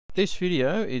This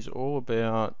video is all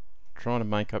about trying to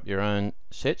make up your own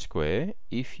set square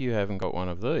if you haven't got one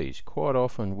of these. Quite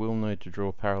often we'll need to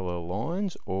draw parallel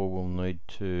lines, or we'll need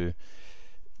to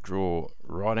draw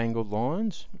right angled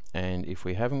lines, and if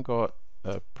we haven't got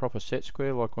a proper set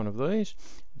square like one of these,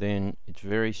 then it's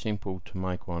very simple to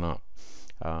make one up.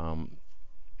 All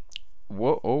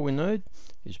we need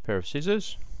is a pair of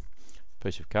scissors, a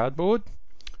piece of cardboard.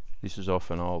 This is off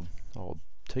an old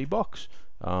tea box,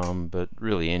 but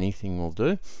really anything will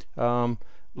do. A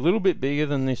little bit bigger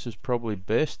than this is probably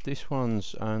best. This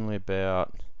one's only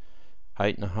about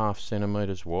 8.5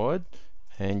 centimeters wide,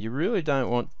 and you really don't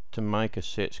want to make a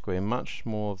set square much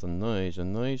smaller than these,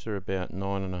 and these are about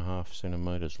 9.5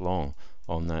 centimeters long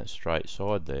on that straight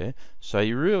side there. So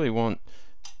you really want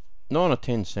 9 or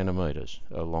 10 centimeters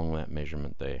along that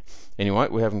measurement there. Anyway,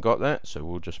 we haven't got that, so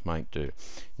we'll just make do.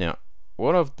 Now,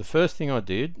 the first thing I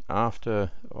did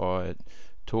after I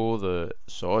tore the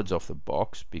sides off the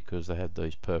box, because they had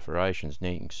these perforations,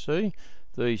 now you can see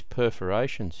these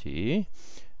perforations here,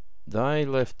 they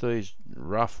left these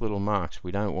rough little marks.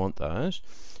 We don't want those,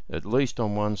 at least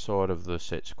on one side of the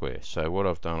set square. So what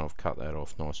I've done, I've cut that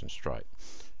off nice and straight,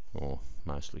 or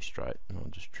mostly straight, and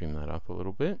I'll just trim that up a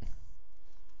little bit.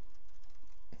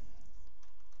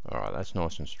 Alright, that's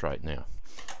nice and straight now,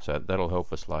 so that'll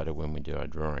help us later when we do our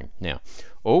drawing. Now,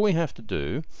 all we have to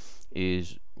do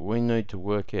is we need to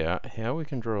work out how we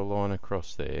can draw a line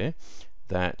across there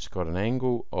that's got an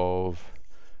angle of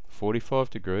 45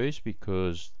 degrees,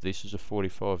 because this is a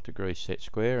 45 degree set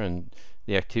square, and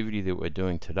the activity that we're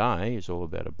doing today is all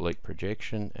about oblique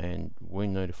projection, and we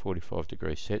need a 45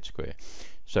 degree set square.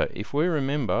 So if we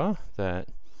remember that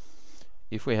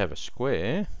if we have a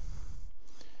square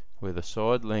where the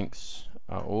side lengths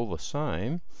are all the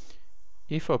same,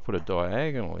 if I put a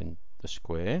diagonal in the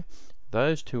square,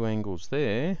 those two angles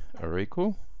there are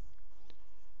equal,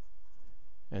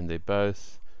 and they're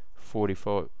both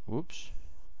 45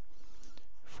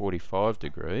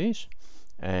 degrees,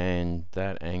 and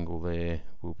that angle there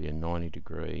will be a 90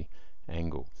 degree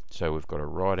angle. So we've got a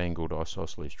right angled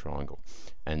isosceles triangle,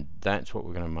 and that's what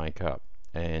we're going to make up.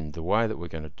 And the way that we're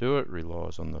going to do it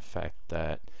relies on the fact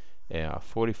that our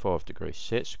 45 degree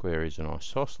set square is an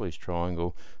isosceles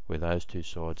triangle where those two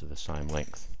sides are the same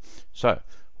length. So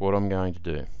what I'm going to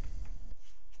do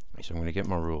is I'm going to get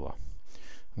my ruler.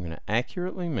 I'm going to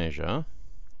accurately measure,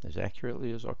 as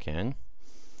accurately as I can,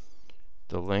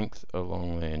 the length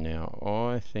along there. Now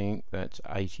I think that's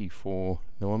 84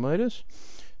 millimeters.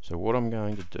 So what I'm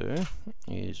going to do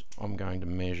is I'm going to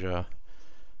measure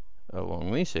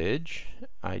along this edge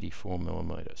 84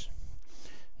 millimeters.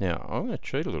 Now I'm going to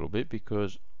cheat a little bit,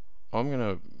 because I'm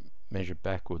going to measure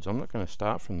backwards. I'm not going to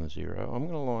start from the 0. I'm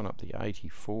going to line up the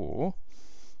 84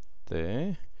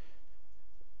 there,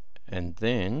 and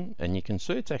you can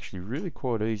see it's actually really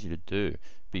quite easy to do,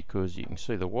 because you can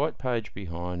see the white page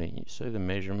behind it, you see the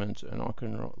measurements, and I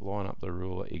can line up the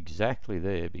ruler exactly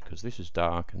there, because this is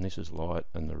dark and this is light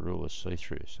and the ruler's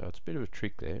see-through. So it's a bit of a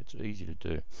trick there, it's easy to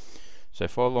do. So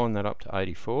if I line that up to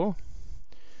 84,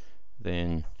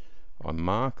 then I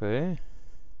mark there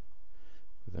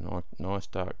with a nice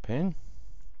dark pen.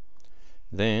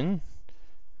 Then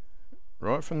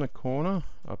right from the corner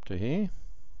up to here,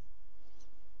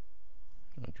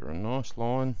 I draw a nice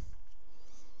line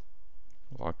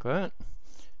like that.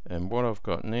 And what I've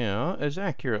got now, as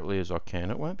accurately as I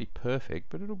can, it won't be perfect,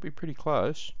 but it'll be pretty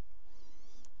close.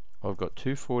 I've got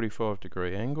two 45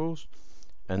 degree angles,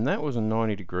 and that was a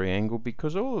 90 degree angle,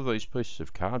 because all of these pieces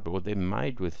of cardboard, they're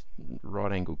made with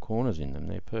right angle corners in them.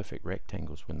 They're perfect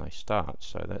rectangles when they start,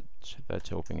 so that's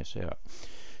helping us out.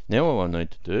 Now all I need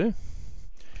to do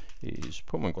is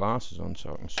put my glasses on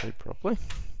so I can see properly.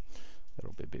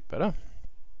 That'll be a bit better.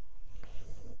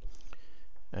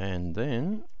 And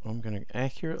then I'm going to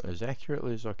as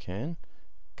accurately as I can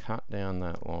cut down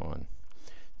that line.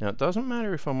 Now it doesn't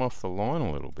matter if I'm off the line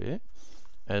a little bit,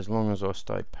 as long as I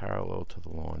stay parallel to the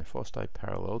line. If I stay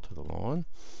parallel to the line,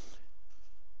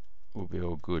 we'll be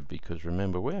all good, because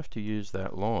remember, we have to use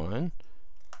that line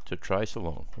to trace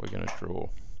along. We're going to draw.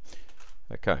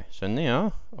 Okay, so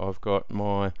now I've got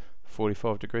my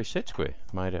 45 degree set square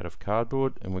made out of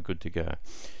cardboard, and we're good to go.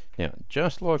 Now,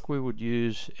 just like we would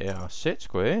use our set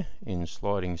square in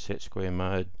sliding set square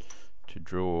mode to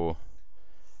draw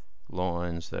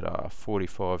lines that are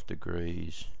 45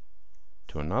 degrees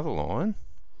to another line,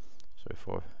 so if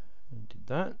I did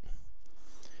that,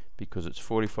 because it's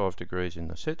 45 degrees in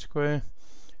the set square,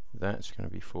 that's going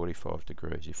to be 45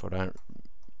 degrees. If I don't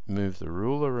move the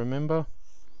ruler, remember,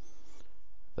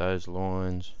 those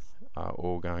lines are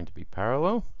all going to be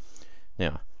parallel.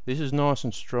 Now, this is nice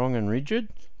and strong and rigid,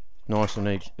 nice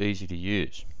and easy to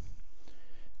use.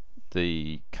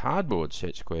 The cardboard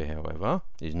set square, however,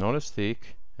 is not as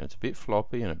thick, and it's a bit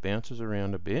floppy and it bounces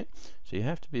around a bit, so you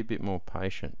have to be a bit more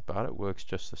patient, but it works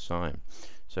just the same.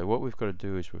 So what we've got to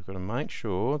do is we've got to make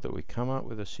sure that we come up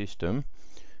with a system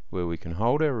where we can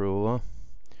hold our ruler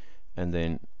and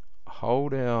then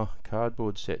hold our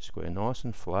cardboard set square nice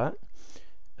and flat,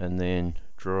 and then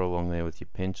draw along there with your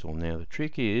pencil. Now the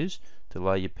trick is to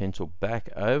lay your pencil back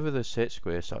over the set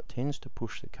square so it tends to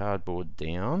push the cardboard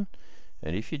down,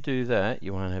 and if you do that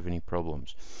you won't have any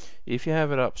problems. If you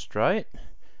have it up straight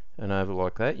and over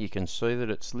like that, you can see that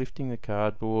it's lifting the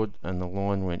cardboard and the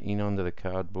line went in under the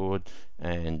cardboard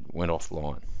and went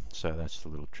offline. So that's the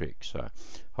little trick. So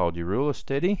hold your ruler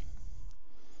steady,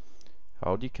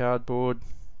 hold your cardboard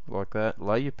like that,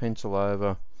 lay your pencil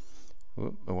over,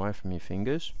 away from your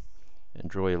fingers, and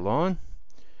draw your line.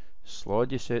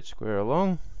 Slide your set square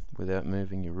along without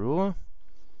moving your ruler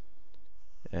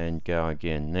and go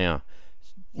again. Now,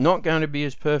 not going to be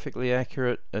as perfectly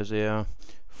accurate as our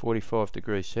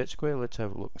 45-degree set square. Let's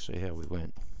have a look and see how we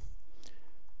went.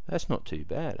 That's not too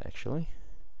bad actually.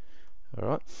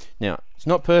 Alright, now it's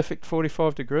not perfect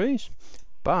 45 degrees,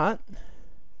 but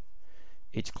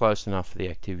it's close enough for the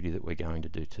activity that we're going to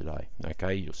do today.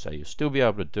 Okay, you'll still be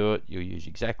able to do it. You'll use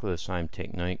exactly the same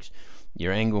techniques.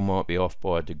 Your angle might be off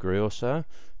by a degree or so,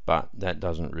 but that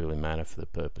doesn't really matter for the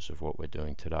purpose of what we're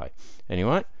doing today.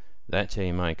 Anyway, that's how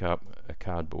you make up a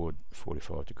cardboard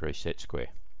 45-degree set square.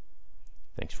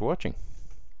 Thanks for watching.